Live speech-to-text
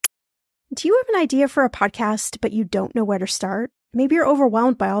Do you have an idea for a podcast, but you don't know where to start? Maybe you're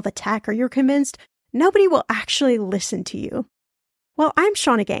overwhelmed by all the tech, or you're convinced nobody will actually listen to you. Well, I'm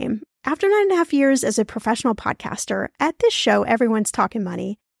Shannah Game. After 9.5 years as a professional podcaster, at this show, everyone's talking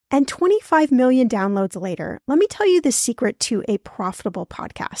money, and 25 million downloads later, let me tell you the secret to a profitable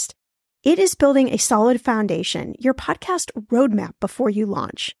podcast. It is building a solid foundation, your podcast roadmap before you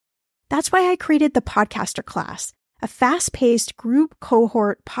launch. That's why I created the Podcaster Class, a fast-paced group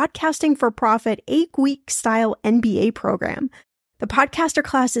cohort podcasting for profit 8-week style MBA program. The Podcaster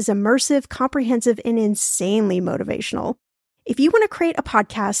Class is immersive, comprehensive, and insanely motivational. If you want to create a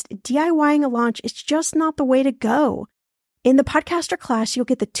podcast, DIYing a launch is just not the way to go. In the Podcaster Class, you'll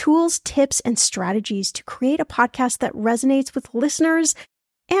get the tools, tips, and strategies to create a podcast that resonates with listeners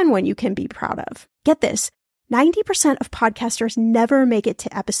and one you can be proud of. Get this, 90% of podcasters never make it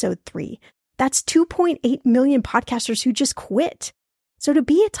to episode 3. That's 2.8 million podcasters who just quit. So to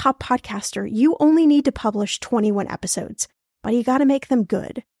be a top podcaster, you only need to publish 21 episodes, but you got to make them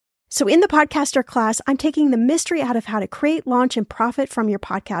good. So in the Podcaster Class, I'm taking the mystery out of how to create, launch, and profit from your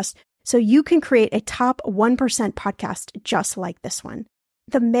podcast so you can create a top 1% podcast just like this one.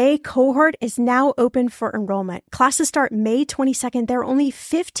 The May cohort is now open for enrollment. Classes start May 22nd. There are only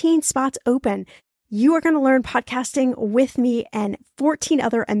 15 spots open. You are going to learn podcasting with me and 14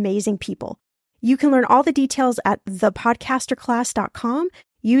 other amazing people. You can learn all the details at thepodcasterclass.com.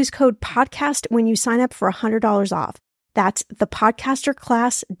 Use code PODCAST when you sign up for $100 off. That's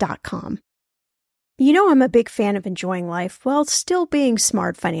thepodcasterclass.com. You know I'm a big fan of enjoying life while still being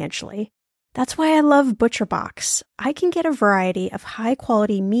smart financially. That's why I love ButcherBox. I can get a variety of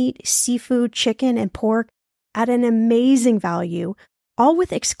high-quality meat, seafood, chicken, and pork at an amazing value, all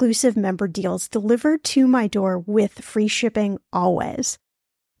with exclusive member deals delivered to my door with free shipping always.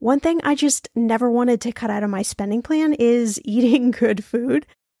 One thing I just never wanted to cut out of my spending plan is eating good food.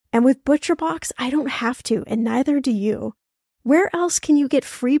 And with ButcherBox, I don't have to, and neither do you. Where else can you get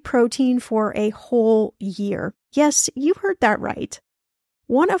free protein for a whole year? Yes, you heard that right.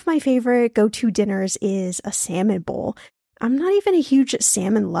 One of my favorite go-to dinners is a salmon bowl. I'm not even a huge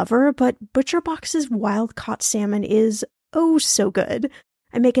salmon lover, but ButcherBox's wild-caught salmon is oh so good.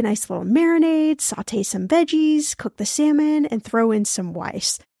 I make a nice little marinade, saute some veggies, cook the salmon, and throw in some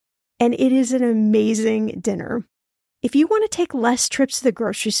rice. And it is an amazing dinner. If you want to take less trips to the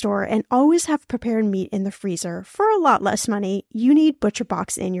grocery store and always have prepared meat in the freezer for a lot less money, you need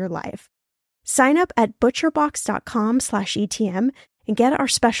ButcherBox in your life. Sign up at butcherbox.com/ETM and get our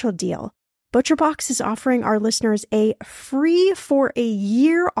special deal. ButcherBox is offering our listeners a free for a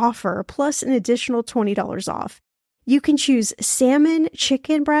year offer plus an additional $20 off. You can choose salmon,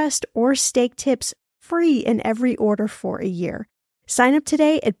 chicken breast, or steak tips free in every order for a year. Sign up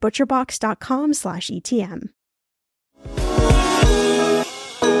today at butcherbox.com/ETM.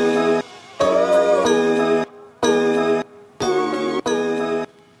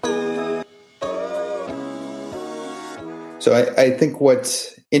 So I think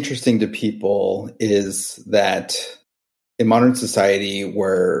what's interesting to people is that in modern society,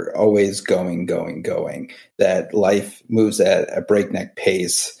 we're always going, that life moves at a breakneck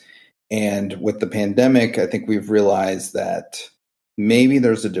pace. And with the pandemic, I think we've realized that maybe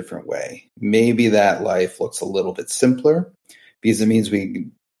there's a different way. Maybe that life looks a little bit simpler because it means we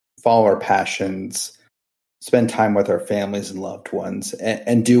can follow our passions, spend time with our families and loved ones,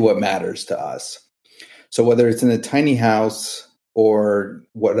 and do what matters to us. So whether it's in a tiny house or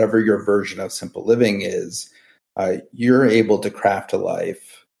whatever your version of simple living is, you're able to craft a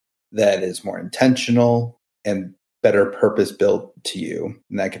life that is more intentional and better purpose-built to you.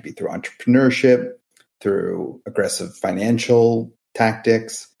 And that could be through entrepreneurship, through aggressive financial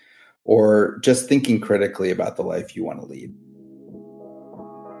tactics, or just thinking critically about the life you want to lead.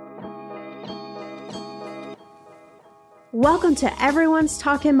 Welcome to Everyone's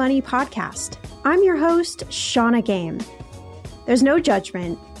Talking Money podcast. I'm your host, Shannah Game. There's no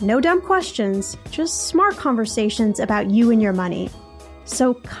judgment, no dumb questions, just smart conversations about you and your money.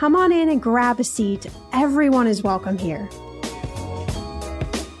 So come on in and grab a seat. Everyone is welcome here.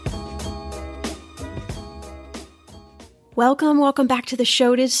 Welcome back to the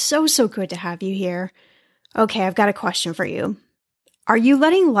show. It is so good to have you here. Okay, I've got a question for you. Are you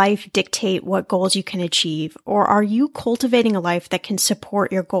letting life dictate what goals you can achieve, or are you cultivating a life that can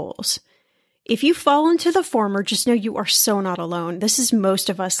support your goals? If you fall into the former, just know you are so not alone. This is most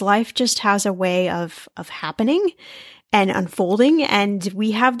of us. Life just has a way of happening and unfolding, and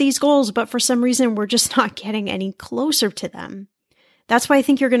we have these goals, but for some reason, we're just not getting any closer to them. That's why I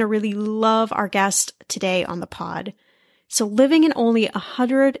think you're going to really love our guest today on the pod. So living in only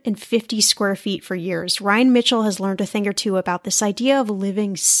 150 square feet for years, Ryan Mitchell has learned a thing or two about this idea of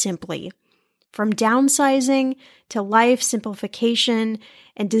living simply. From downsizing to life simplification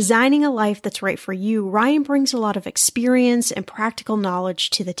and designing a life that's right for you, Ryan brings a lot of experience and practical knowledge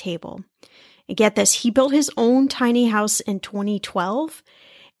to the table. And get this, he built his own tiny house in 2012,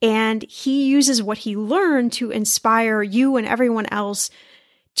 and he uses what he learned to inspire you and everyone else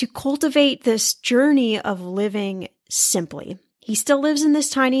to cultivate this journey of living simply. He still lives in this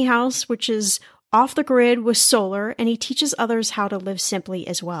tiny house, which is off the grid with solar, and he teaches others how to live simply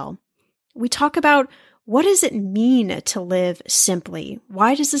as well. We talk about what does it mean to live simply?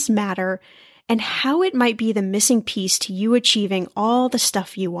 Why does this matter? And how it might be the missing piece to you achieving all the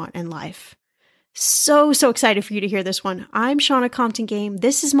stuff you want in life. So excited for you to hear this one. I'm Shauna Compton Game.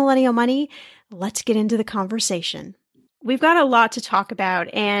 This is Millennial Money. Let's get into the conversation. We've got a lot to talk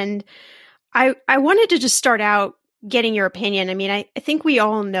about, and I wanted to just start out getting your opinion. I mean, I think we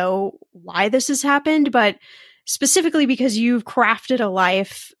all know why this has happened, but specifically because you've crafted a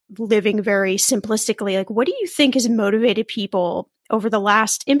life living very simplistically, like what do you think has motivated people over the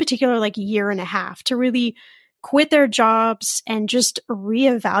last, in particular, like year and a half to really quit their jobs and just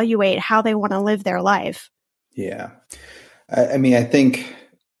reevaluate how they want to live their life? Yeah. I mean, I think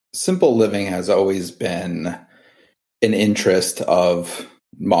simple living has always been an interest of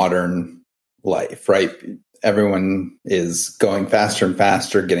modern life, right? Everyone is going faster and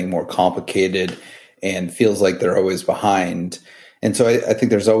faster, getting more complicated, and feels like they're always behind. And so I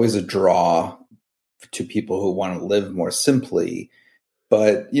think there's always a draw to people who want to live more simply.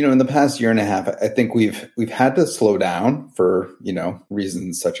 But, in the past year and a half, I think we've had to slow down for,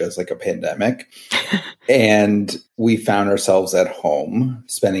 reasons such as like a pandemic. And we found ourselves at home,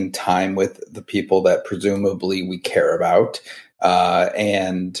 spending time with the people that presumably we care about. For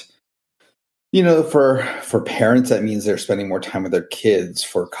parents, that means they're spending more time with their kids.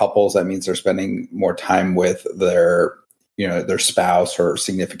 For couples, that means they're spending more time with their spouse or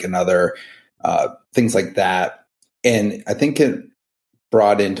significant other, things like that. And I think it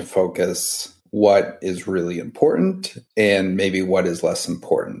brought into focus what is really important and maybe what is less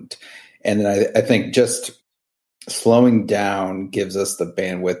important. And then I think just slowing down gives us the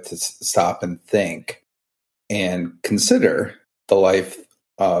bandwidth to stop and think and consider the life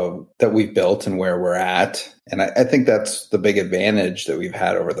that we've built and where we're at. And I think that's the big advantage that we've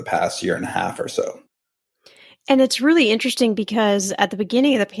had over the past year and a half or so. And it's really interesting because at the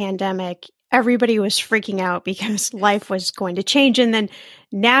beginning of the pandemic, everybody was freaking out because life was going to change. And then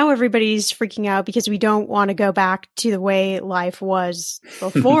now everybody's freaking out because we don't want to go back to the way life was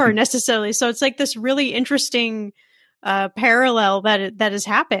before necessarily. So it's like this really interesting parallel that has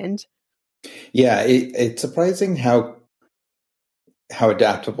happened. Yeah, it's surprising how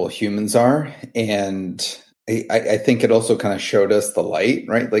adaptable humans are. And I think it also kind of showed us the light,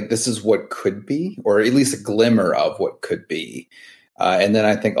 right? Like this is what could be, or at least a glimmer of what could be. And then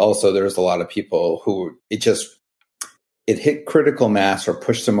I think also there's a lot of people who it hit critical mass or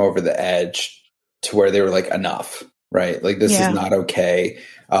pushed them over the edge to where they were like, enough, right? Like this is not okay.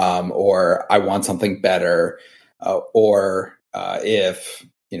 Or I want something better. Or if,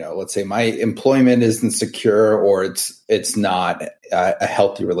 let's say my employment isn't secure or it's not a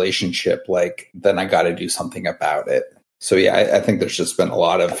healthy relationship, like then I got to do something about it. So I think there's just been a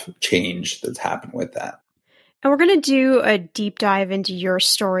lot of change that's happened with that. And we're going to do a deep dive into your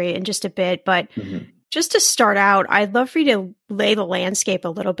story in just a bit, but just to start out, I'd love for you to lay the landscape a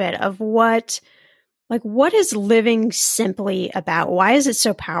little bit of what is living simply about? Why is it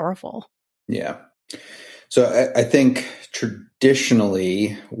so powerful? Yeah. So I think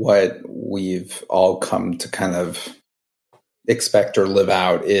traditionally what we've all come to kind of expect or live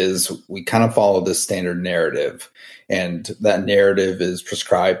out is we kind of follow this standard narrative, and that narrative is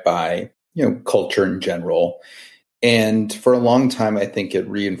prescribed by culture in general. And for a long time, I think it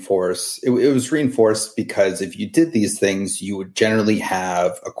was reinforced because if you did these things, you would generally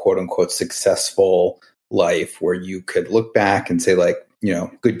have a quote unquote successful life where you could look back and say like,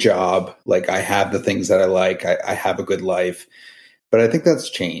 good job. Like I have the things that I like, I have a good life, but I think that's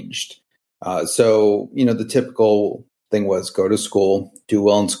changed. So the typical thing was go to school, do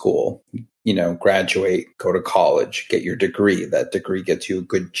well in school, graduate, go to college, get your degree. That degree gets you a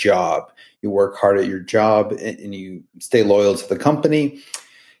good job. You work hard at your job and you stay loyal to the company,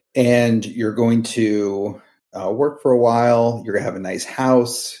 and you're going to work for a while. You're going to have a nice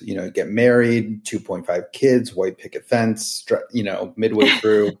house, get married, 2.5 kids, white picket fence, midway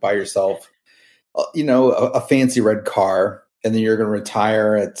through, buy yourself, a fancy red car. And then you're going to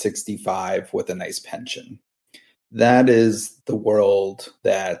retire at 65 with a nice pension. That is the world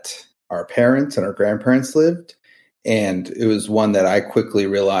that our parents and our grandparents lived. And it was one that I quickly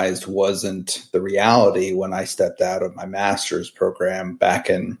realized wasn't the reality when I stepped out of my master's program back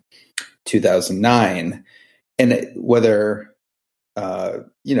in 2009. And whether,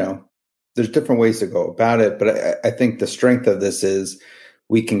 there's different ways to go about it, but I think the strength of this is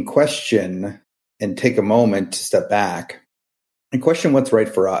we can question and take a moment to step back and question what's right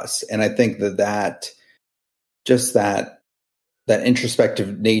for us. And I think that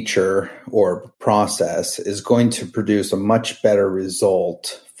introspective nature or process is going to produce a much better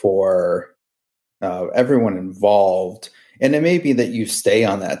result for everyone involved. And it may be that you stay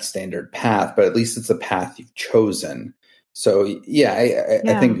on that standard path, but at least it's a path you've chosen. So, I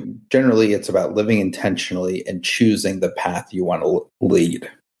think generally it's about living intentionally and choosing the path you want to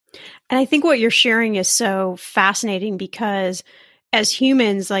lead. And I think what you're sharing is so fascinating because as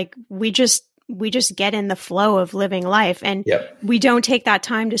humans, like we just get in the flow of living life and we don't take that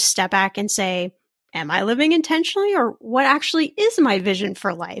time to step back and say, am I living intentionally or what actually is my vision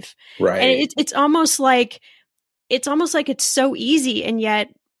for life? Right. And it's almost like it's so easy. And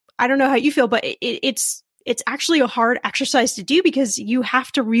yet I don't know how you feel, but it's actually a hard exercise to do because you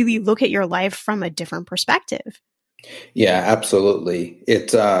have to really look at your life from a different perspective. Yeah, absolutely.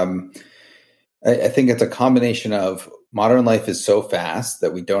 It's, I think it's a combination of modern life is so fast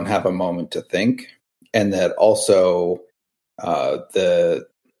that we don't have a moment to think. And that also, you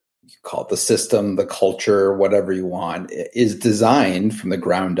call it the system, the culture, whatever you want, is designed from the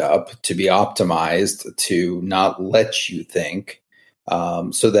ground up to be optimized to not let you think,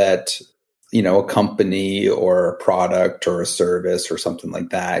 so that, a company or a product or a service or something like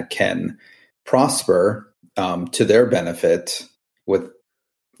that can prosper to their benefit with,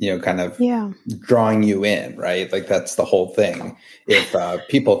 kind of drawing you in, right? Like that's the whole thing. If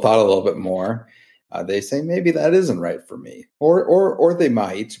people thought a little bit more, they say maybe that isn't right for me, or they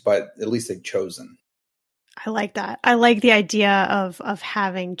might, but at least they've chosen. I like that. I like the idea of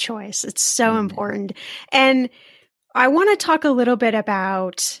having choice. It's so important. And I want to talk a little bit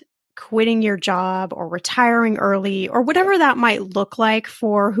about quitting your job or retiring early or whatever that might look like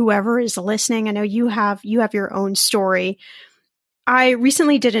for whoever is listening. I know you have your own story. I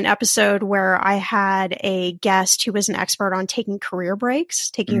recently did an episode where I had a guest who was an expert on taking a career break.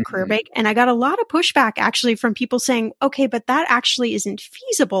 And I got a lot of pushback actually from people saying, okay, but that actually isn't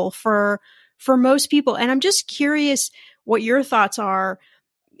feasible for most people. And I'm just curious what your thoughts are.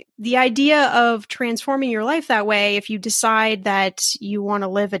 The idea of transforming your life that way, if you decide that you want to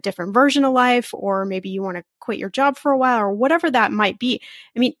live a different version of life, or maybe you want to quit your job for a while or whatever that might be.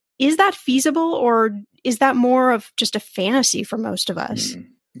 I mean, is that feasible or is that more of just a fantasy for most of us?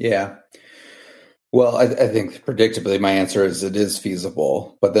 Yeah. Well, I think predictably my answer is it is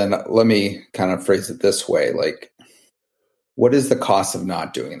feasible, but then let me kind of phrase it this way. Like, what is the cost of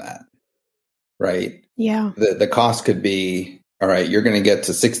not doing that? Right? Yeah. The cost could be, all right, you're going to get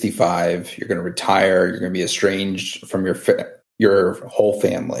to 65, you're going to retire, you're going to be estranged from your whole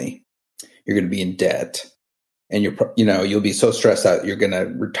family. You're going to be in debt. And you'll be so stressed out, you're going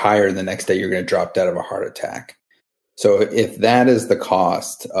to retire, and the next day you're going to drop dead of a heart attack. So if that is the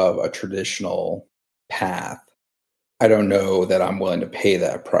cost of a traditional path, I don't know that I'm willing to pay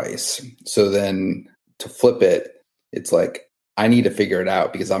that price. So then to flip it, it's like, I need to figure it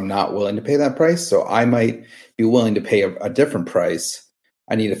out because I'm not willing to pay that price. So I might be willing to pay a different price.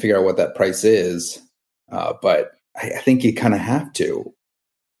 I need to figure out what that price is. But I think you kind of have to.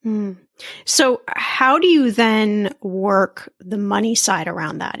 So how do you then work the money side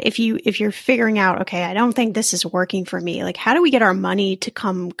around that? If you're figuring out, okay, I don't think this is working for me, like how do we get our money to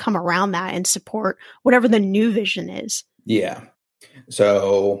come around that and support whatever the new vision is? Yeah.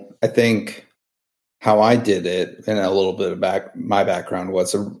 So I think how I did it, and a little bit of my background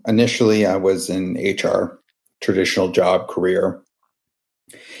was initially I was in HR, traditional job career.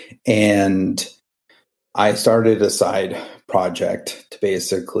 And I started a side project to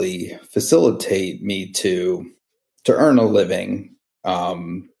basically facilitate me to earn a living,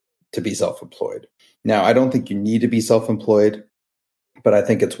 to be self-employed. Now, I don't think you need to be self-employed, but I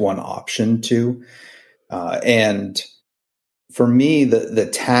think it's one option too. And for me, the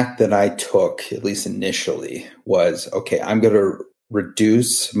tack that I took, at least initially, was, okay, I'm going to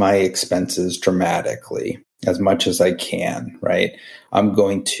reduce my expenses dramatically as much as I can, right? I'm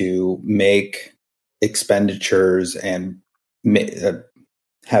going to make expenditures and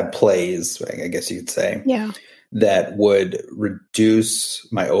have plays, I guess you could say, that would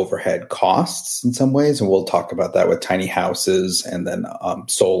reduce my overhead costs in some ways. And we'll talk about that with tiny houses and then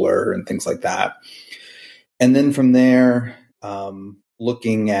solar and things like that. And then from there,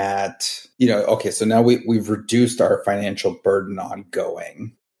 looking at, okay, so now we've reduced our financial burden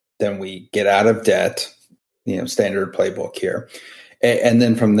ongoing. Then we get out of debt, standard playbook here. And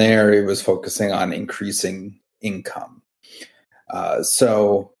then from there, it was focusing on increasing income.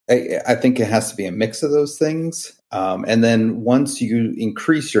 So I think it has to be a mix of those things. And then once you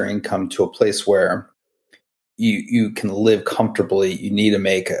increase your income to a place where you can live comfortably, you need to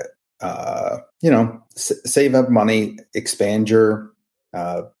make save up money, expand your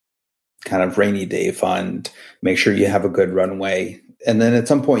kind of rainy day fund, make sure you have a good runway. And then at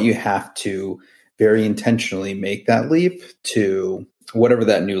some point you have to very intentionally make that leap to whatever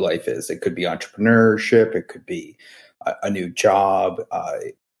that new life is. It could be entrepreneurship. It could be a new job,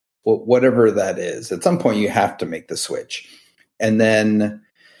 whatever that is. At some point you have to make the switch. And then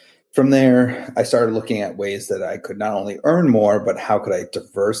from there, I started looking at ways that I could not only earn more, but how could I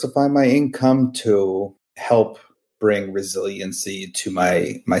diversify my income to help bring resiliency to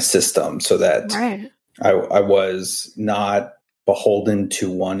my system so that I was not beholden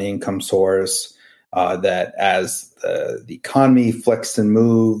to one income source, that as the economy flexed and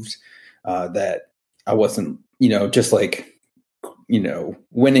moved, that I wasn't, just like,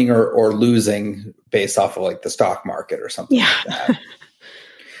 winning or losing based off of like the stock market or something like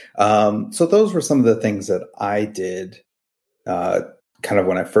that. So those were some of the things that I did kind of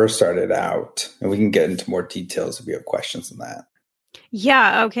when I first started out, and we can get into more details if you have questions on that.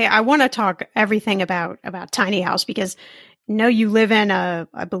 Yeah. Okay. I want to talk everything about tiny house because you live in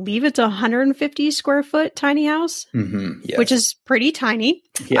I believe it's 150 square foot tiny house, yes. which is pretty tiny.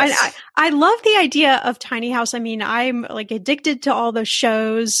 Yes. I love the idea of tiny house. I mean, I'm like addicted to all the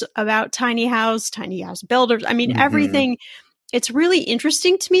shows about tiny house builders. I mean, everything. It's really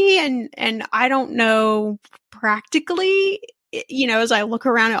interesting to me. And I don't know practically, as I look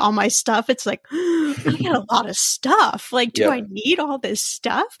around at all my stuff, it's like, I got a lot of stuff. Like, do I need all this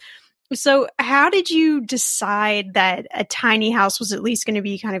stuff? So how did you decide that a tiny house was at least going to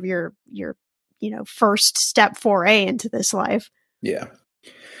be kind of your first step foray into this life? Yeah.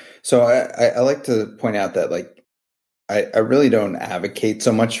 So I like to point out that like, I really don't advocate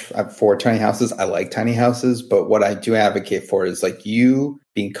so much for tiny houses. I like tiny houses, but what I do advocate for is like you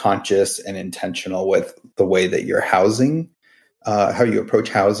being conscious and intentional with the way that you're housing, how you approach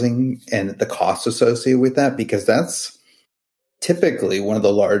housing and the costs associated with that, because that's typically one of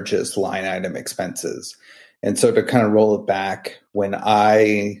the largest line item expenses. And so to kind of roll it back, when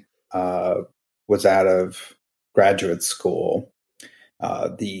I was out of graduate school,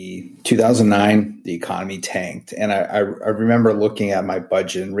 the 2009, the economy tanked. And I remember looking at my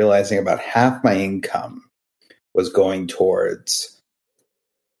budget and realizing about half my income was going towards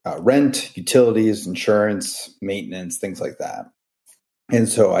rent, utilities, insurance, maintenance, things like that. And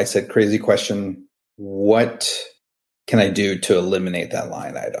so I said, crazy question, what can I do to eliminate that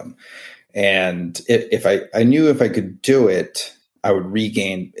line item? And if I knew if I could do it, I would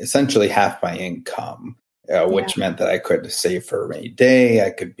regain essentially half my income. Which meant that I could save for a rainy day.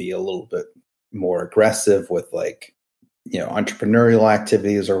 I could be a little bit more aggressive with like, entrepreneurial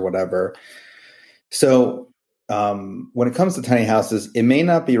activities or whatever. So when it comes to tiny houses, it may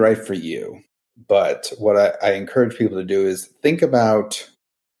not be right for you. But what I encourage people to do is think about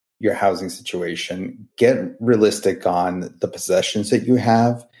your housing situation, get realistic on the possessions that you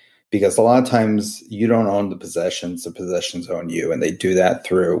have, because a lot of times you don't own the possessions own you. And they do that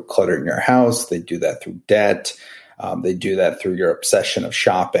through cluttering your house. They do that through debt. They do that through your obsession of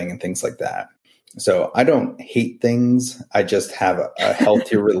shopping and things like that. So I don't hate things. I just have a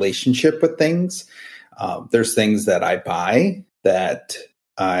healthier relationship with things. There's things that I buy that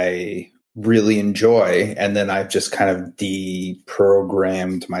I really enjoy. And then I've just kind of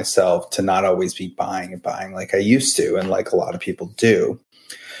deprogrammed myself to not always be buying like I used to. And like a lot of people do.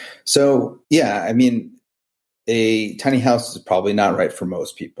 So, yeah, I mean, a tiny house is probably not right for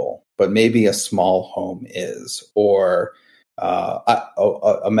most people, but maybe a small home is, or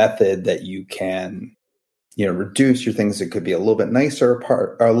a method that you can, reduce your things. It could be a little bit nicer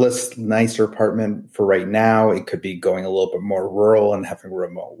less nicer apartment for right now. It could be going a little bit more rural and having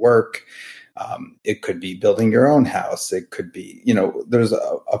remote work. It could be building your own house. It could be, there's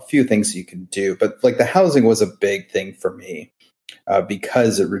a few things you can do, but like the housing was a big thing for me.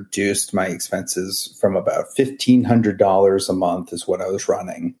 Because it reduced my expenses from about $1,500 a month is what I was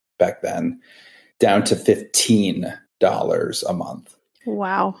running back then, down to $15 a month.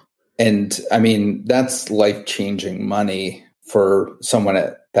 Wow. And I mean, that's life-changing money for someone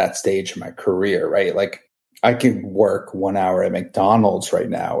at that stage of my career, right? Like I could work 1 hour at McDonald's right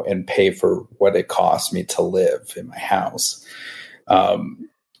now and pay for what it costs me to live in my house.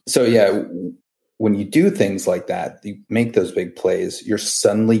 So yeah, when you do things like that, you make those big plays, you're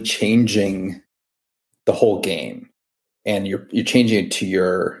suddenly changing the whole game, and you're changing it to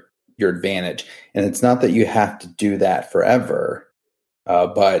your advantage. And it's not that you have to do that forever,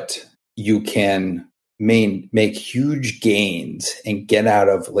 but you can make huge gains and get out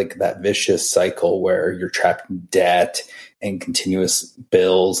of like that vicious cycle where you're trapped in debt and continuous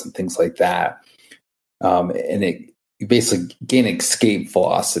bills and things like that. You basically gain escape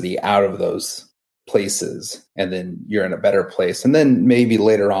velocity out of those places, and then you're in a better place. And then maybe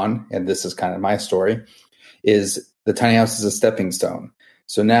later on, and this is kind of my story, is the tiny house is a stepping stone.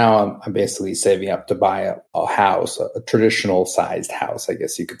 So now I'm basically saving up to buy a house, a traditional sized house, I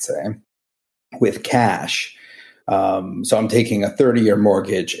guess you could say, with cash. So I'm taking a 30-year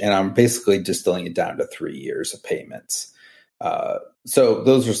mortgage and I'm basically distilling it down to 3 years of payments. So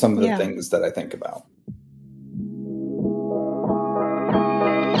those are some of the things that I think about.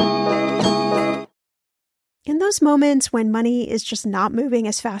 In those moments when money is just not moving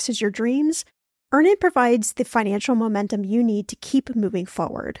as fast as your dreams, Earnin provides the financial momentum you need to keep moving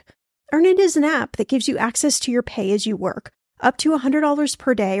forward. Earnin is an app that gives you access to your pay as you work, up to $100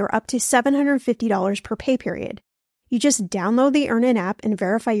 per day or up to $750 per pay period. You just download the Earnin app and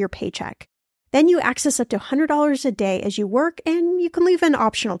verify your paycheck. Then you access up to $100 a day as you work, and you can leave an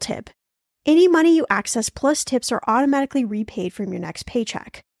optional tip. Any money you access plus tips are automatically repaid from your next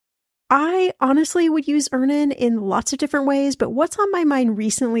paycheck. I honestly would use Earnin in lots of different ways, but what's on my mind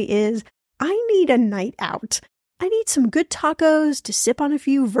recently is I need a night out. I need some good tacos to sip on a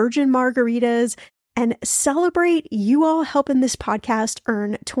few virgin margaritas and celebrate you all helping this podcast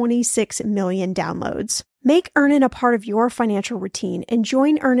earn 26 million downloads. Make Earnin a part of your financial routine and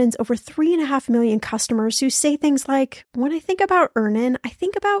join Earnin's over 3.5 million customers who say things like, when I think about Earnin, I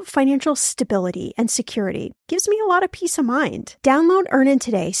think about financial stability and security. Gives me a lot of peace of mind. Download Earnin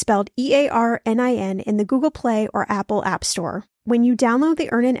today, spelled EARNIN, in the Google Play or Apple App Store. When you download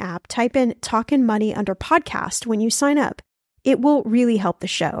the Earnin app, type in Talkin' Money under podcast when you sign up. It will really help the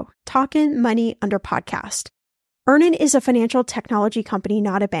show. Talkin' Money under podcast. Earnin is a financial technology company,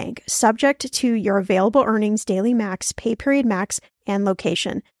 not a bank, subject to your available earnings, daily max, pay period max, and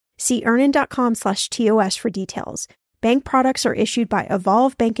location. See earnin.com/TOS for details. Bank products are issued by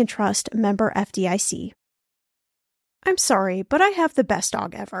Evolve Bank and Trust, member FDIC. I'm sorry, but I have the best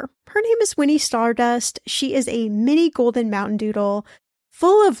dog ever. Her name is Winnie Stardust. She is a mini golden mountain doodle,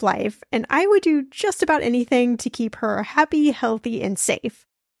 full of life, and I would do just about anything to keep her happy, healthy, and safe.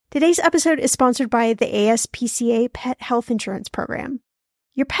 Today's episode is sponsored by the ASPCA Pet Health Insurance Program.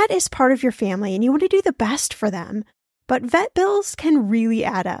 Your pet is part of your family and you want to do the best for them, but vet bills can really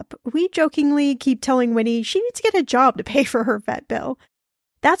add up. We jokingly keep telling Winnie she needs to get a job to pay for her vet bill.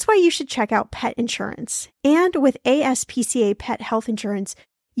 That's why you should check out pet insurance. And with ASPCA Pet Health Insurance,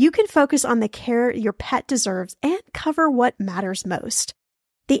 you can focus on the care your pet deserves and cover what matters most.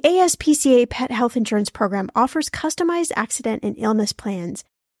 The ASPCA Pet Health Insurance Program offers customized accident and illness plans,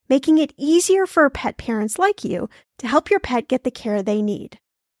 making it easier for pet parents like you to help your pet get the care they need.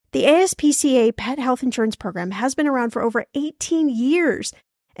 The ASPCA Pet Health Insurance Program has been around for over 18 years,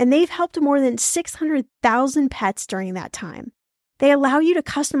 and they've helped more than 600,000 pets during that time. They allow you to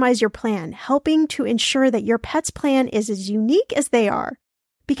customize your plan, helping to ensure that your pet's plan is as unique as they are.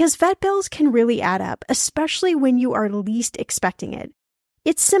 Because vet bills can really add up, especially when you are least expecting it.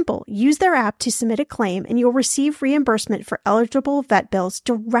 It's simple. Use their app to submit a claim and you'll receive reimbursement for eligible vet bills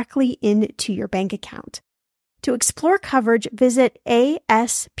directly into your bank account. To explore coverage, visit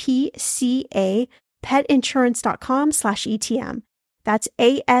aspcapetinsurance.com/ETM. That's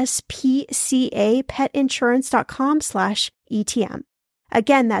aspcapetinsurance.com/ETM.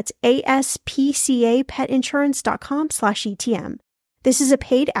 Again, that's aspcapetinsurance.com/ETM. This is a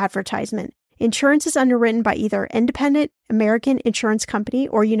paid advertisement. Insurance is underwritten by either Independent American Insurance Company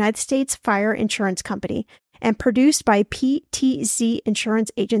or United States Fire Insurance Company and produced by PTZ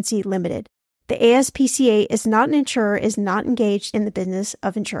Insurance Agency Limited. The ASPCA is not an insurer, is not engaged in the business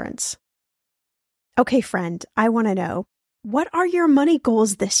of insurance. Okay, friend, I want to know, what are your money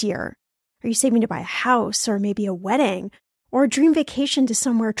goals this year? Are you saving to buy a house or maybe a wedding or a dream vacation to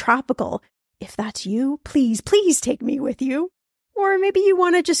somewhere tropical? If that's you, please take me with you. Or maybe you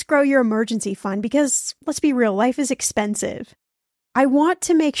want to just grow your emergency fund because, let's be real, life is expensive. I want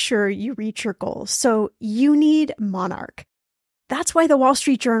to make sure you reach your goals, so you need Monarch. That's why the Wall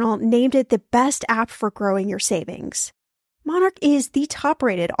Street Journal named it the best app for growing your savings. Monarch is the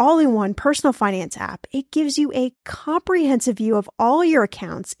top-rated, all-in-one personal finance app. It gives you a comprehensive view of all your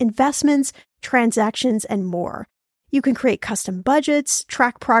accounts, investments, transactions, and more. You can create custom budgets,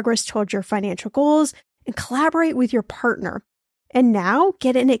 track progress toward your financial goals, and collaborate with your partner. And now,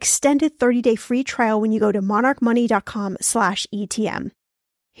 get an extended 30-day free trial when you go to monarchmoney.com/ETM.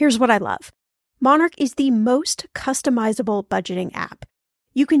 Here's what I love. Monarch is the most customizable budgeting app.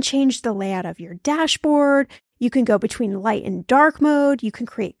 You can change the layout of your dashboard. You can go between light and dark mode. You can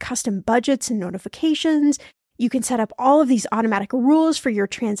create custom budgets and notifications. You can set up all of these automatic rules for your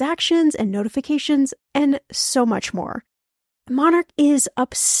transactions and notifications, and so much more. Monarch is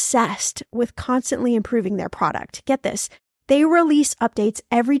obsessed with constantly improving their product. Get this. They release updates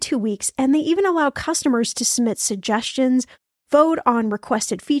every 2 weeks, and they even allow customers to submit suggestions, vote on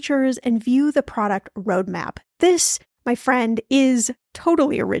requested features, and view the product roadmap. This, my friend, is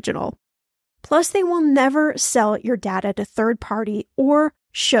totally original. Plus, they will never sell your data to third party or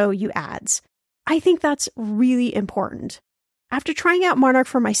show you ads. I think that's really important. After trying out Monarch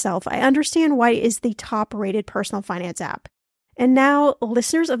for myself, I understand why it is the top-rated personal finance app. And now,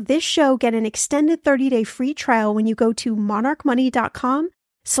 listeners of this show get an extended 30-day free trial when you go to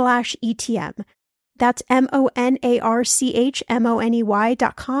monarchmoney.com/ETM. That's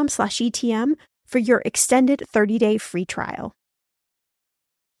monarchmoney.com/ETM for your extended 30-day free trial.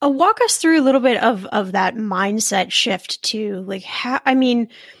 Walk us through a little bit of that mindset shift to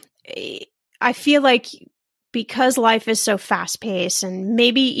I feel like because life is so fast paced, and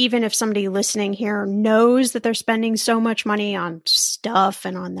maybe even if somebody listening here knows that they're spending so much money on stuff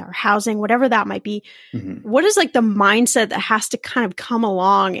and on their housing, whatever that might be, what is like the mindset that has to kind of come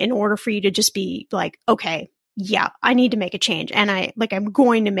along in order for you to just be like, okay, yeah, I need to make a change. And I'm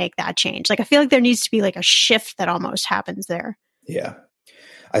going to make that change. Like, I feel like there needs to be like a shift that almost happens there. Yeah.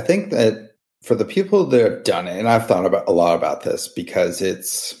 I think that for the people that have done it, and I've thought about a lot about this because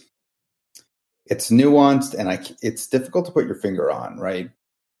it's nuanced and it's difficult to put your finger on, right?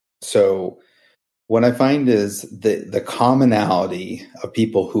 So what I find is the commonality of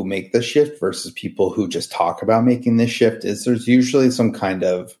people who make the shift versus people who just talk about making this shift is there's usually some kind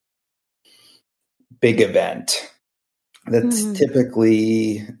of big event that's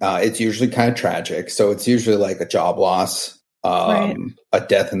typically, it's usually kind of tragic. So it's usually like a job loss, a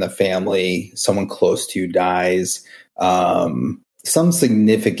death in the family, someone close to you dies, some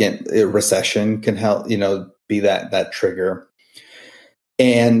significant recession can help, be that trigger.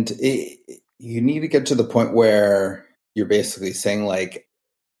 And you need to get to the point where you're basically saying like,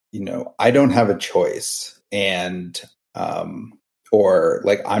 I don't have a choice, and, or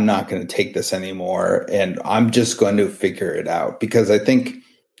like, I'm not going to take this anymore and I'm just going to figure it out. Because I think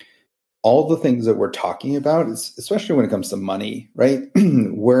all the things that we're talking about, especially when it comes to money, right?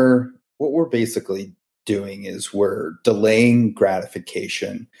 What we're basically doing is we're delaying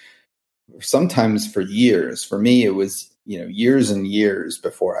gratification, sometimes for years. For me, it was, years and years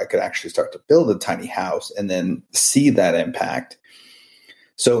before I could actually start to build a tiny house and then see that impact.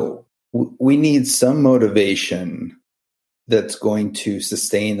 So we need some motivation that's going to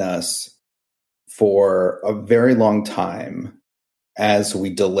sustain us for a very long time as we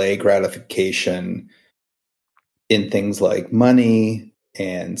delay gratification in things like money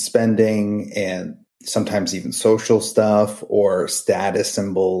and spending and sometimes even social stuff or status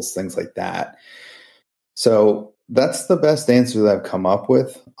symbols, things like that. So that's the best answer that I've come up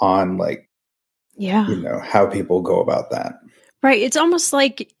with on how people go about that. Right. It's almost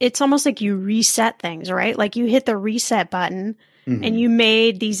like you reset things, right? Like you hit the reset button and you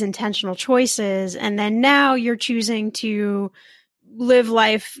made these intentional choices, and then now you're choosing to live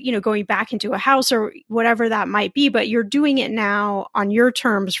life, going back into a house or whatever that might be, but you're doing it now on your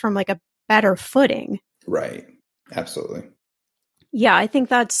terms from like a better footing. Right. Absolutely. Yeah, I think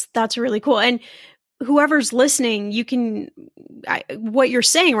that's really cool. And whoever's listening, what you're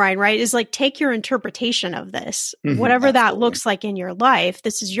saying, Ryan, right, is like, take your interpretation of this, whatever absolutely. That looks like in your life.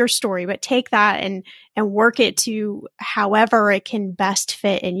 This is your story, but take that and work it to however it can best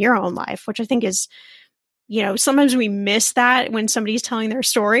fit in your own life, which I think is, sometimes we miss that when somebody's telling their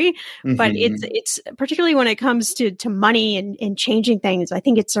story, but it's particularly when it comes to money and changing things, I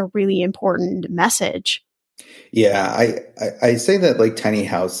think it's a really important message. Yeah. I say that like tiny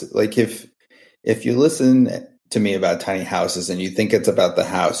house, like if you listen to me about tiny houses and you think it's about the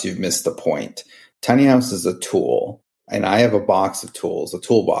house, you've missed the point. Tiny house is a tool, and I have a box of tools, a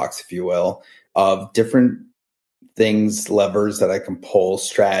toolbox, if you will, of different things, levers that I can pull,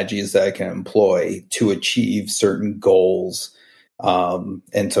 strategies that I can employ to achieve certain goals.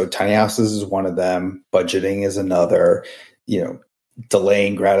 And so tiny houses is one of them. Budgeting is another,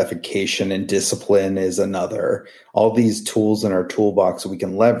 delaying gratification and discipline is another. All these tools in our toolbox we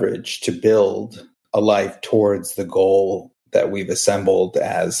can leverage to build a life towards the goal that we've assembled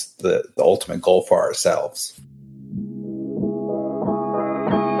as the ultimate goal for ourselves.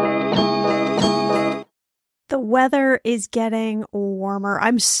 The weather is getting warmer.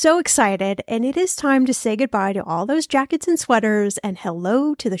 I'm so excited, and it is time to say goodbye to all those jackets and sweaters and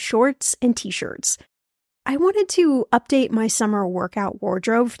hello to the shorts and t-shirts. I wanted to update my summer workout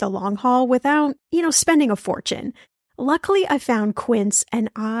wardrobe for the long haul without, spending a fortune. Luckily, I found Quince and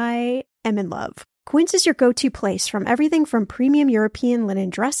I am in love. Quince is your go-to place from everything from premium European linen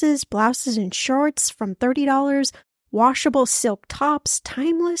dresses, blouses, and shorts from $30, washable silk tops,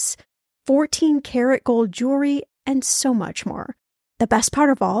 timeless, 14-karat gold jewelry, and so much more. The best part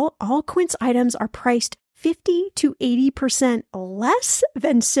of all Quince items are priced 50 to 80% less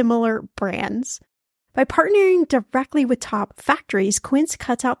than similar brands. By partnering directly with top factories, Quince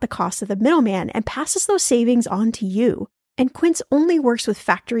cuts out the cost of the middleman and passes those savings on to you. And Quince only works with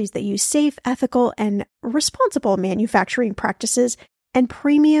factories that use safe, ethical, and responsible manufacturing practices and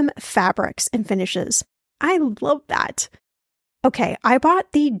premium fabrics and finishes. I love that. Okay, I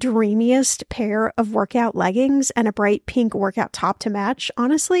bought the dreamiest pair of workout leggings and a bright pink workout top to match.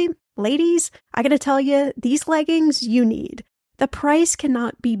 Honestly, ladies, I gotta tell you, these leggings you need. The price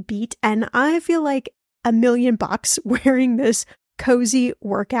cannot be beat, and I feel like $1 million wearing this cozy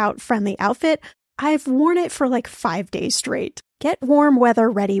workout-friendly outfit. I've worn it for like 5 days straight. Get warm weather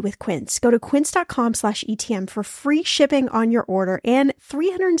ready with Quince. Go to quince.com/ETM for free shipping on your order and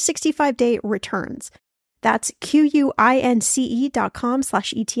 365-day returns. That's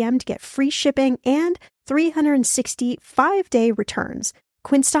QUINCE.com/ETM to get free shipping and 365-day returns.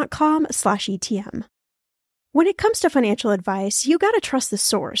 Quince.com/ETM. When it comes to financial advice, you gotta trust the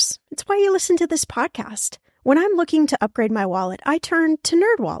source. It's why you listen to this podcast. When I'm looking to upgrade my wallet, I turn to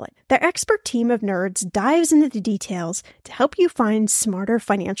NerdWallet. Their expert team of nerds dives into the details to help you find smarter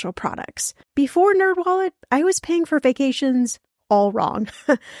financial products. Before NerdWallet, I was paying for vacations all wrong.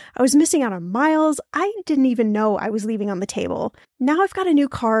 I was missing out on miles I didn't even know I was leaving on the table. Now I've got a new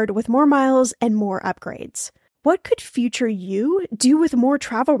card with more miles and more upgrades. What could future you do with more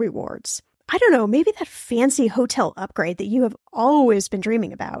travel rewards? I don't know, maybe that fancy hotel upgrade that you have always been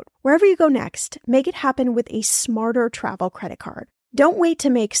dreaming about. Wherever you go next, make it happen with a smarter travel credit card. Don't wait to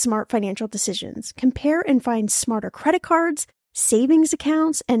make smart financial decisions. Compare and find smarter credit cards, savings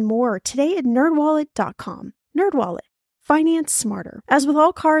accounts, and more today at nerdwallet.com. NerdWallet. Finance smarter. As with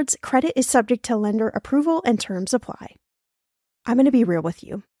all cards, credit is subject to lender approval and terms apply. I'm going to be real with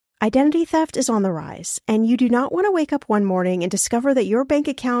you. Identity theft is on the rise, and you do not want to wake up one morning and discover that your bank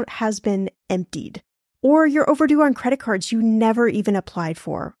account has been emptied, or you're overdue on credit cards you never even applied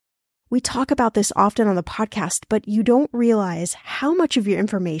for. We talk about this often on the podcast, but you don't realize how much of your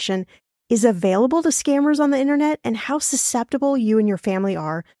information is available to scammers on the internet and how susceptible you and your family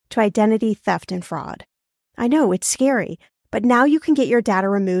are to identity theft and fraud. I know, it's scary, but now you can get your data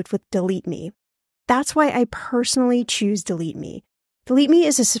removed with Delete Me. That's why I personally choose Delete Me. Delete Me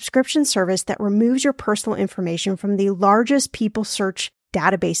is a subscription service that removes your personal information from the largest people search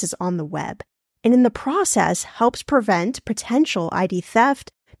databases on the web, and in the process helps prevent potential ID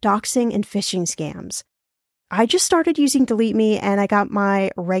theft, doxing, and phishing scams. I just started using Delete Me and I got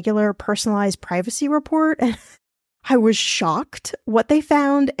my regular personalized privacy report, and I was shocked what they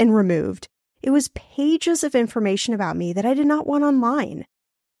found and removed. It was pages of information about me that I did not want online.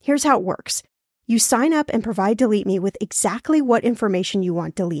 Here's how it works. You sign up and provide Delete Me with exactly what information you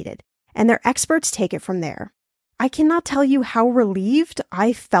want deleted, and their experts take it from there. I cannot tell you how relieved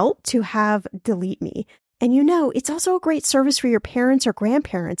I felt to have Delete Me. And it's also a great service for your parents or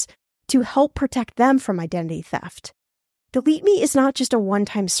grandparents to help protect them from identity theft. Delete Me is not just a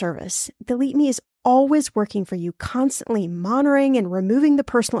one-time service. Delete Me is always working for you, constantly monitoring and removing the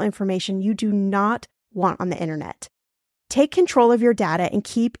personal information you do not want on the internet. Take control of your data and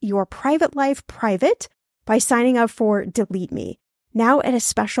keep your private life private by signing up for Delete Me, now at a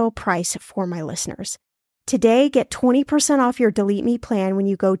special price for my listeners. Today, get 20% off your Delete Me plan when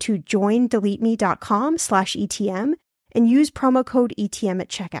you go to joindeleteme.com/ETM and use promo code ETM at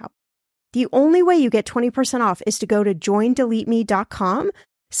checkout. The only way you get 20% off is to go to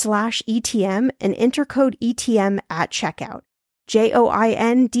joindeleteme.com/ETM and enter code ETM at checkout.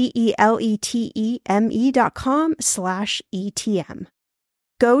 joindeleteme.com/ETM.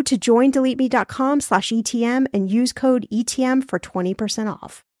 Go to joindeleteme.com/ETM and use code ETM for 20%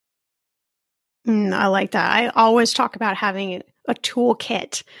 off. I like that. I always talk about having a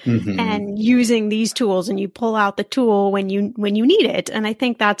toolkit and using these tools, and you pull out the tool when you need it. And I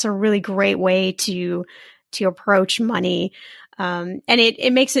think that's a really great way to approach money. And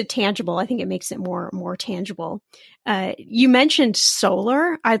it makes it tangible. I think it makes it more tangible. You mentioned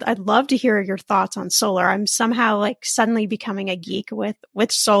solar. I'd love to hear your thoughts on solar. I'm somehow suddenly becoming a geek with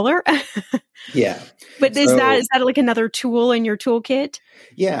solar. Yeah. But is that like another tool in your toolkit?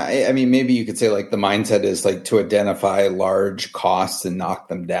 Yeah. I mean, maybe you could say the mindset is to identify large costs and knock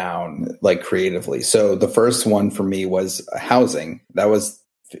them down creatively. So the first one for me was housing. That was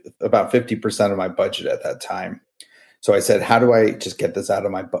about 50% of my budget at that time. So I said, how do I just get this out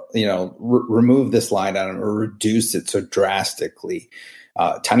of my, remove this line item or reduce it so drastically?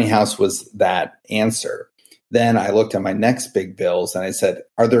 Tiny house was that answer. Then I looked at my next big bills and I said,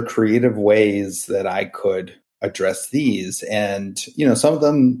 are there creative ways that I could address these? And, some of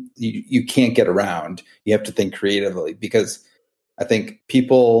them you can't get around. You have to think creatively, because I think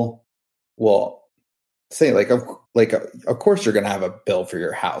people will say of course you're going to have a bill for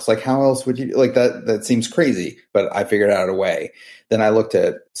your house. Like, how else would you like that? That seems crazy, but I figured out a way. Then I looked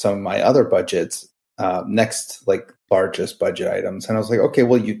at some of my other budgets, next, largest budget items. And I was like, okay,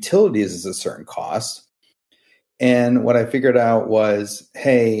 well, utilities is a certain cost. And what I figured out was,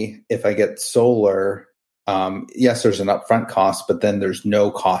 hey, if I get solar, yes, there's an upfront cost, but then there's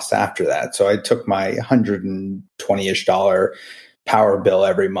no cost after that. So I took my $120-ish power bill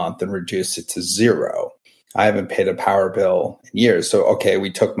every month and reduced it to zero. I haven't paid a power bill in years. So, okay, we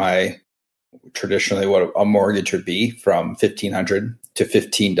took traditionally what a mortgage would be from $1,500 to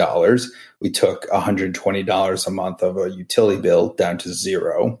 $15. We took $120 a month of a utility bill down to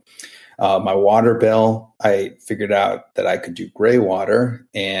zero. My water bill, I figured out that I could do gray water,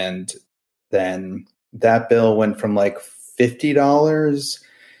 and then that bill went from $50.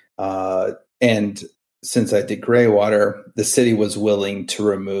 And since I did gray water, the city was willing to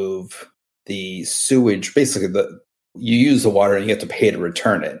remove the sewage. Basically, you use the water and you have to pay to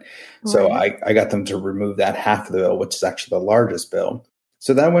return it. Right. So I got them to remove that half of the bill, which is actually the largest bill.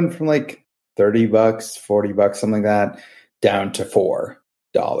 So that went from $30, $40, something like that, down to $4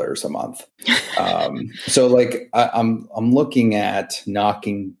 a month. So I'm looking at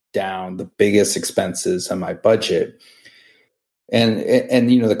knocking down the biggest expenses on my budget. And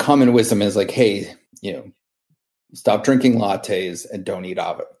the common wisdom is hey, stop drinking lattes and don't eat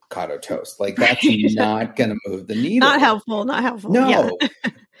avocado toast. That's not going to move the needle. Not helpful. No. Yeah.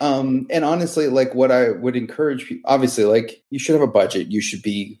 And honestly, what I would encourage people, obviously, you should have a budget. You should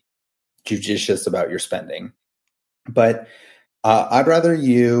be judicious about your spending. But I'd rather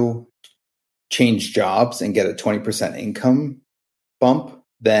you change jobs and get a 20% income bump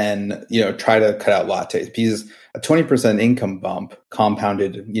than, try to cut out lattes, because a 20% income bump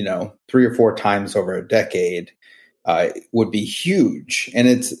compounded, 3 or 4 times over a decade would be huge. And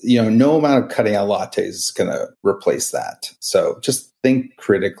it's, no amount of cutting out lattes is going to replace that. So just think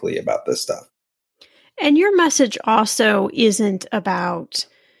critically about this stuff. And your message also isn't about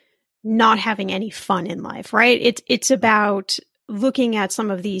not having any fun in life, right? It's about looking at some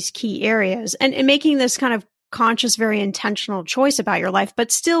of these key areas and making this kind of conscious, very intentional choice about your life,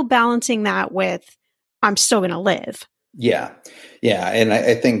 but still balancing that with, I'm still going to live. Yeah. Yeah. And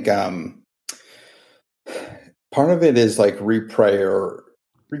I think part of it is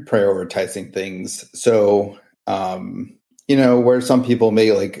reprioritizing things. So, where some people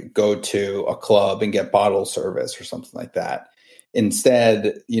may go to a club and get bottle service or something like that.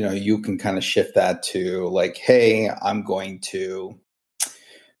 Instead, you can kind of shift that to hey, I'm going to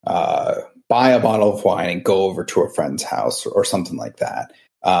buy a bottle of wine and go over to a friend's house or something like that.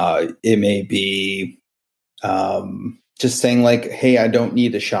 It may be just saying hey, I don't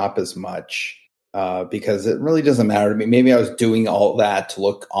need to shop as much because it really doesn't matter to me. Maybe I was doing all that to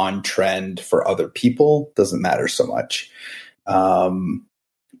look on trend for other people. Doesn't matter so much.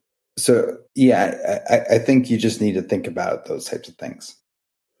 So yeah, I think you just need to think about those types of things.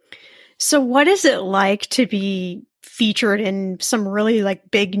 So what is it like to be featured in some really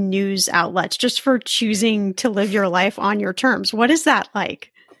big news outlets just for choosing to live your life on your terms? What is that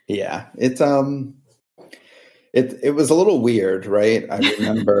like? Yeah, it's it was a little weird, right? I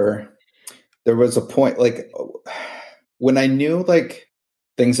remember there was a point when I knew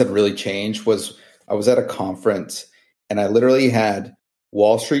things had really changed was I was at a conference and I literally had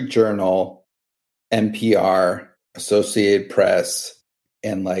Wall Street Journal, NPR, Associated Press,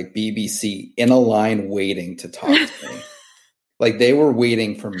 and BBC in a line waiting to talk to me. They were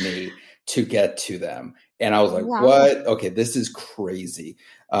waiting for me to get to them. And I was like, wow. What? Okay, this is crazy.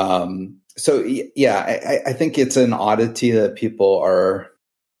 So yeah, I think it's an oddity that people are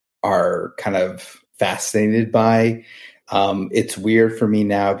kind of fascinated by. It's weird for me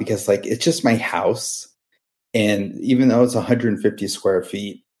now because it's just my house. And even though it's 150 square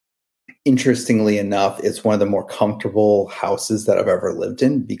feet, interestingly enough, it's one of the more comfortable houses that I've ever lived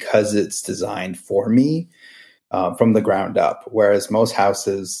in because it's designed for me from the ground up. Whereas most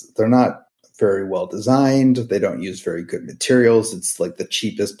houses, they're not very well designed. They don't use very good materials. It's the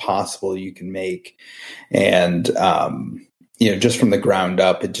cheapest possible you can make. And, just from the ground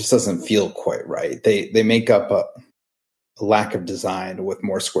up, it just doesn't feel quite right. They make up a lack of design with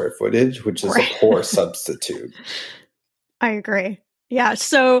more square footage, which is a poor substitute. I agree. Yeah.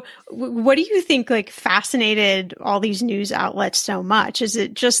 So what do you think like fascinated all these news outlets so much? Is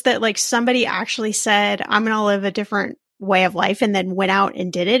it just that like somebody actually said, I'm going to live a different way of life and then went out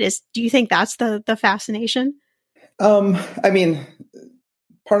and did it? Do you think that's the fascination? I mean,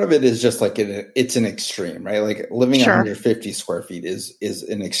 part of it is just like it's an extreme, right? Like living Sure. 150 square feet is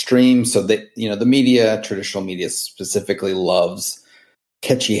an extreme. So that, the media, traditional media specifically loves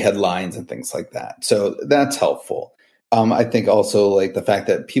catchy headlines and things like that. So that's helpful. I think also like the fact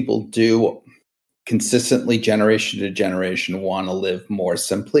that people do consistently generation to generation want to live more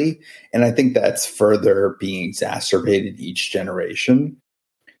simply. And I think that's further being exacerbated each generation.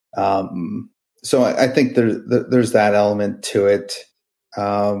 So I think there's that element to it.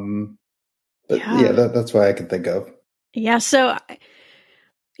 But yeah, that's what I can think of. Yeah. So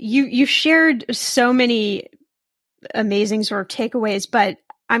you shared so many amazing sort of takeaways, but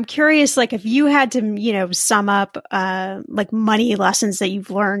I'm curious, like if you had to, sum up like money lessons that you've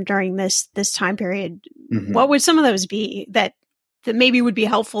learned during this time period, Mm-hmm. what would some of those be that maybe would be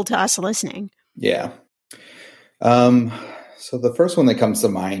helpful to us listening? Yeah. So the first one that comes to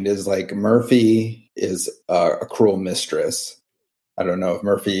mind is like Murphy is a cruel mistress. I don't know if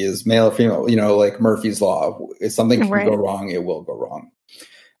Murphy is male or female, like Murphy's law. If something can go wrong, it will go wrong.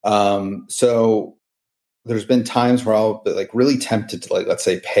 So there's been times where I'll be like really tempted to like, let's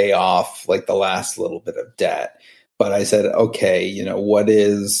say, pay off like the last little bit of debt. But I said, okay, what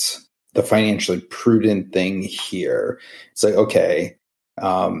is the financially prudent thing here? It's like, okay,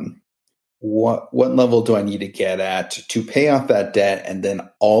 what level do I need to get at to pay off that debt and then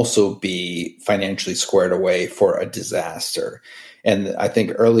also be financially squared away for a disaster? And I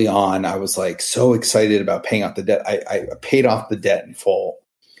think early on, I was like so excited about paying off the debt. I paid off the debt in full,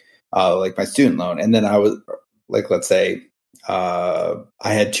 like my student loan. And then I was like, let's say I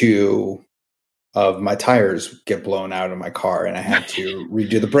had two of my tires get blown out of my car and I had to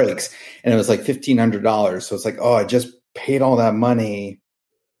redo the brakes. And it was like $1,500. So it's like, oh, I just paid all that money,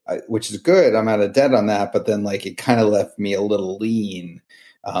 which is good. I'm out of debt on that. But then like it kind of left me a little lean.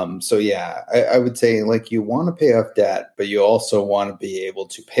 So yeah, I would say like you want to pay off debt, but you also want to be able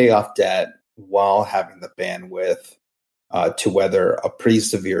to pay off debt while having the bandwidth to weather a pretty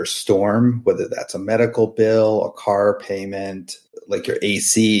severe storm, whether that's a medical bill, a car payment, like your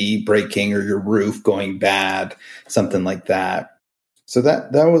AC breaking or your roof going bad, something like that. So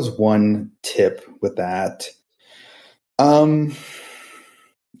that was one tip with that. I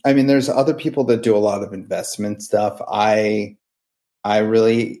mean, there's other people that do a lot of investment stuff. I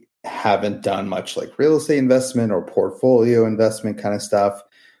really haven't done much like real estate investment or portfolio investment kind of stuff.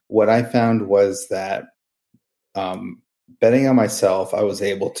 What I found was that betting on myself, I was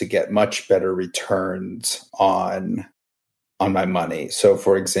able to get much better returns on my money. So,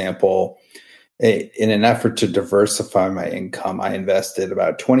 for example, in an effort to diversify my income, I invested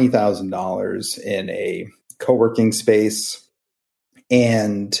about $20,000 in a co-working space.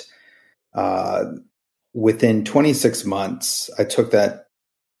 And within 26 months, I took that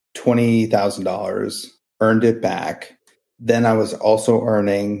 $20,000, earned it back. Then I was also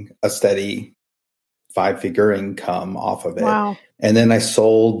earning a steady 5-figure income off of it. Wow. And then I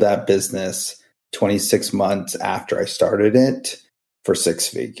sold that business 26 months after I started it for 6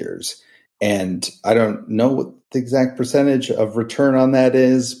 figures. And I don't know what the exact percentage of return on that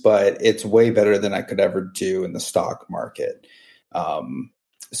is, but it's way better than I could ever do in the stock market.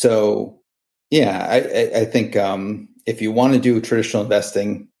 So yeah, I think if you want to do traditional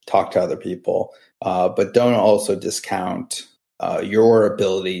investing, talk to other people, but don't also discount your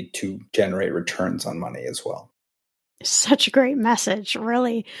ability to generate returns on money as well. Such a great message,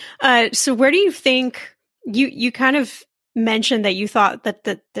 really. So where do you think you kind of mentioned that you thought that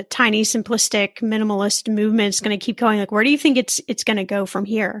the tiny, simplistic, minimalist movement is going to keep going? Like, where do you think it's going to go from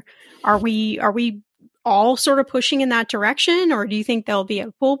here? Are we all sort of pushing in that direction, or do you think there'll be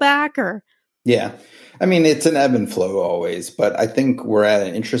a pullback? Or yeah, I mean, it's an ebb and flow always, but I think we're at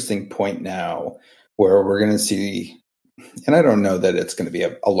an interesting point now where we're going to see. And I don't know that it's going to be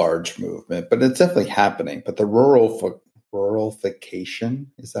a large movement, but it's definitely happening. But the ruralification,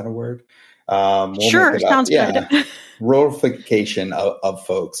 is that a word? Sure, sounds good. Ruralification of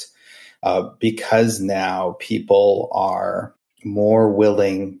folks, because now people are more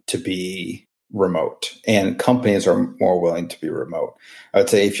willing to be remote and companies are more willing to be remote. I would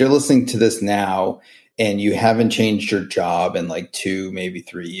say if you're listening to this now and you haven't changed your job in like 2, maybe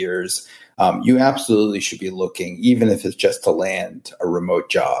 3 years, you absolutely should be looking, even if it's just to land a remote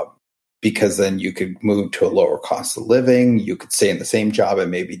job, because then you could move to a lower cost of living. You could stay in the same job and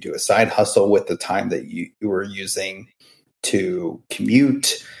maybe do a side hustle with the time that you were using to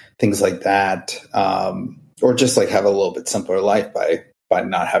commute, things like that. or just like have a little bit simpler life by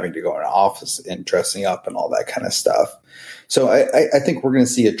not having to go in an office and dressing up and all that kind of stuff. So I think we're going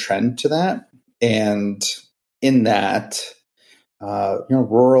to see a trend to that. And in that,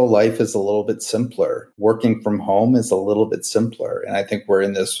 rural life is a little bit simpler. Working from home is a little bit simpler. And I think we're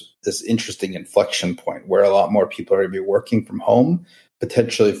in this interesting inflection point where a lot more people are going to be working from home,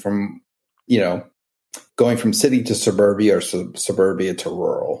 potentially from, going from city to suburbia or suburbia to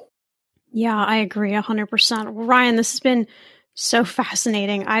rural. Yeah, I agree 100%. Well, Ryan, this has been so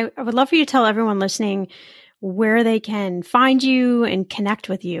fascinating. I would love for you to tell everyone listening where they can find you and connect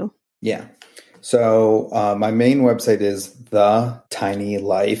with you. Yeah. So my main website is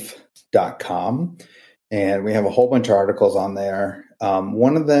thetinylife.com. And we have a whole bunch of articles on there.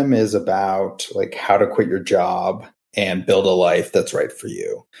 One of them is about like how to quit your job and build a life that's right for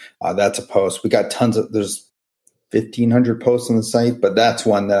you. That's a post. We got there's 1,500 posts on the site, but that's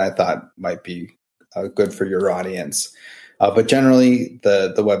one that I thought might be good for your audience. But generally,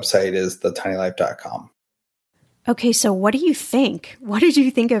 the website is thetinylife.com. Okay, so what do you think? What did you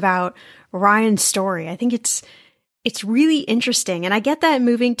think about Ryan's story? I think it's really interesting. And I get that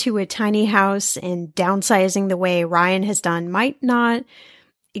moving to a tiny house and downsizing the way Ryan has done might not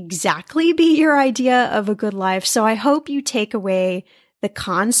exactly be your idea of a good life. So I hope you take away the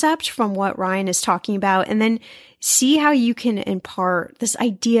concept from what Ryan is talking about and then see how you can impart this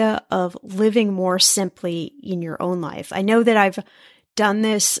idea of living more simply in your own life. I know that I've done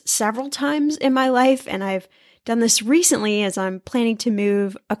this several times in my life, and I've done this recently as I'm planning to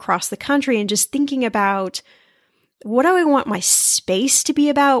move across the country and just thinking about, what do I want my space to be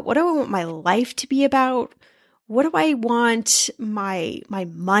about? What do I want my life to be about? What do I want my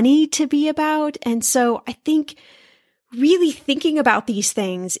money to be about? And so I think really thinking about these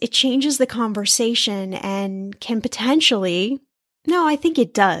things, it changes the conversation and can potentially, no, I think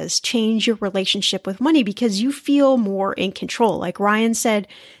it does change your relationship with money because you feel more in control. Like Ryan said,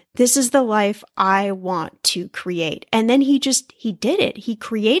 this is the life I want to create. And then he did it. He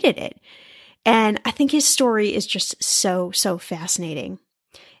created it. And I think his story is just so, so fascinating.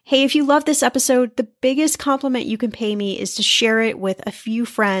 Hey, if you love this episode, the biggest compliment you can pay me is to share it with a few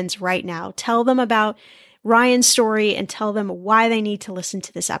friends right now. Tell them about Ryan's story and tell them why they need to listen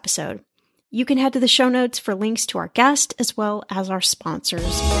to this episode. You can head to the show notes for links to our guest as well as our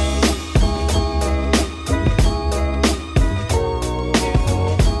sponsors.